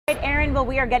Right, Aaron, well,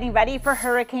 we are getting ready for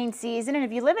hurricane season, and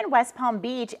if you live in West Palm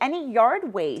Beach, any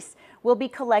yard waste will be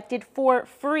collected for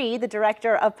free. The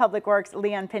Director of Public Works,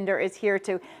 Leon Pinder, is here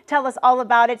to tell us all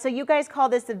about it. So you guys call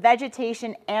this the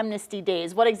Vegetation Amnesty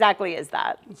Days. What exactly is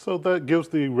that? So that gives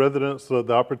the residents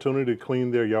the opportunity to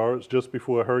clean their yards just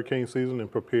before hurricane season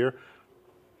and prepare.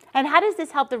 And how does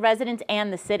this help the residents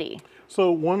and the city?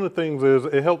 So one of the things is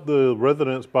it helped the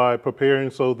residents by preparing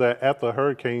so that after a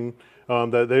hurricane,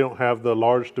 that they don't have the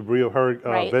large debris of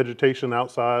vegetation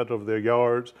outside of their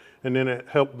yards. And then it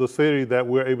helped the city that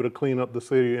we're able to clean up the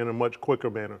city in a much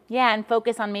quicker manner. Yeah, and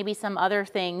focus on maybe some other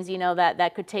things, you know,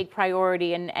 that could take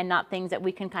priority and not things that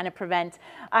we can kind of prevent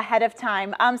ahead of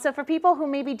time. So for people who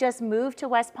maybe just moved to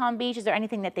West Palm Beach, is there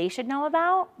anything that they should know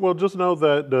about? Well, just know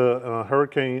that the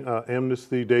Hurricane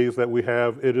Amnesty Days that we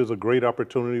have, it is a great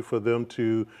opportunity for them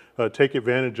to take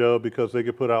advantage of, because they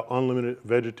can put out unlimited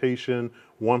vegetation,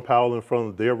 one pile in front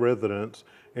of their residents,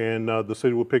 and the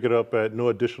city will pick it up at no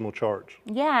additional charge.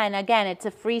 Yeah, and again, it's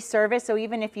a free service. So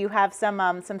even if you have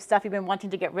some stuff you've been wanting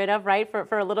to get rid of, right,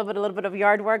 for a little bit of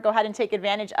yard work, go ahead and take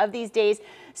advantage of these days.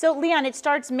 So Leon, it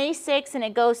starts May 6th and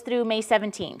it goes through May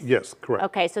 17th. Yes, correct.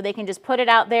 Okay, so they can just put it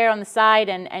out there on the side,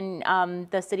 and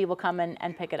the city will come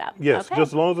and pick it up. Yes, okay.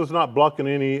 Just as long as it's not blocking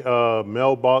any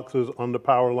mailboxes under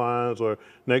power lines or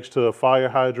next to a fire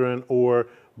hydrant or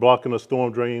blocking a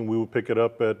storm drain, we will pick it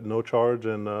up at no charge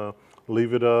and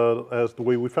leave it as the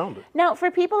way we found it. Now, for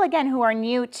people, again, who are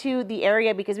new to the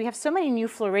area, because we have so many new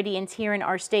Floridians here in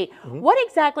our state, what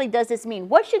exactly does this mean?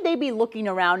 What should they be looking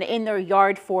around in their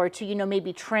yard for to, you know,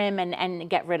 maybe trim and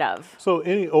get rid of? So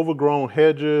any overgrown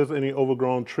hedges, any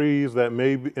overgrown trees that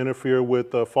may interfere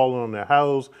with falling on their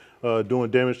house,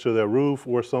 doing damage to their roof,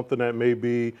 or something that may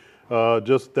be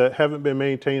just that haven't been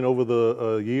maintained over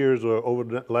the years or over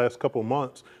the last couple of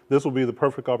months, this will be the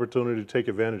perfect opportunity to take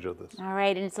advantage of this. All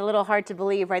right, and it's a little hard to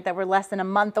believe, right, that we're less than a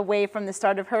month away from the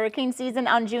start of hurricane season.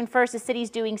 On June 1st, the city's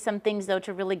doing some things, though,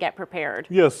 to really get prepared.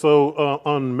 Yes, so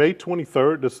on May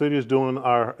 23rd, the city is doing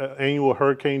our annual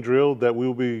hurricane drill that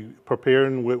we'll be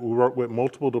preparing. We work with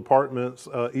multiple departments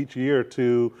each year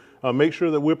to make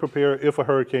sure that we're prepared if a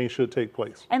hurricane should take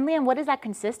place. And Liam, what does that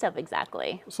consist of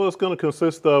exactly? So it's going to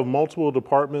consist of multiple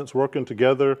departments working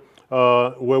together,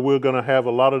 where we're going to have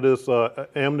a lot of this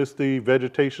amnesty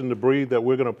vegetation debris that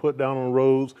we're going to put down on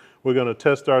roads. We're going to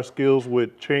test our skills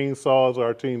with chainsaws,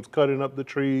 our teams cutting up the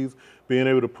trees, being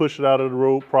able to push it out of the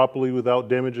road properly without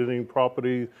damaging any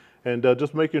property, and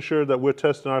just making sure that we're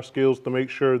testing our skills to make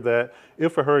sure that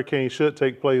if a hurricane should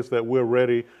take place, that we're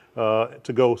ready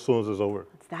to go as soon as it's over.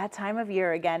 It's that time of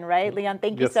year again, right? Leon,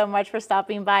 thank you so much for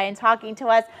stopping by and talking to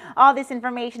us. All this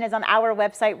information is on our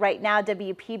website right now,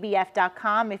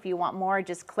 WPBF.com. If you want more,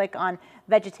 just click on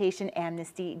Vegetation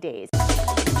Amnesty Days.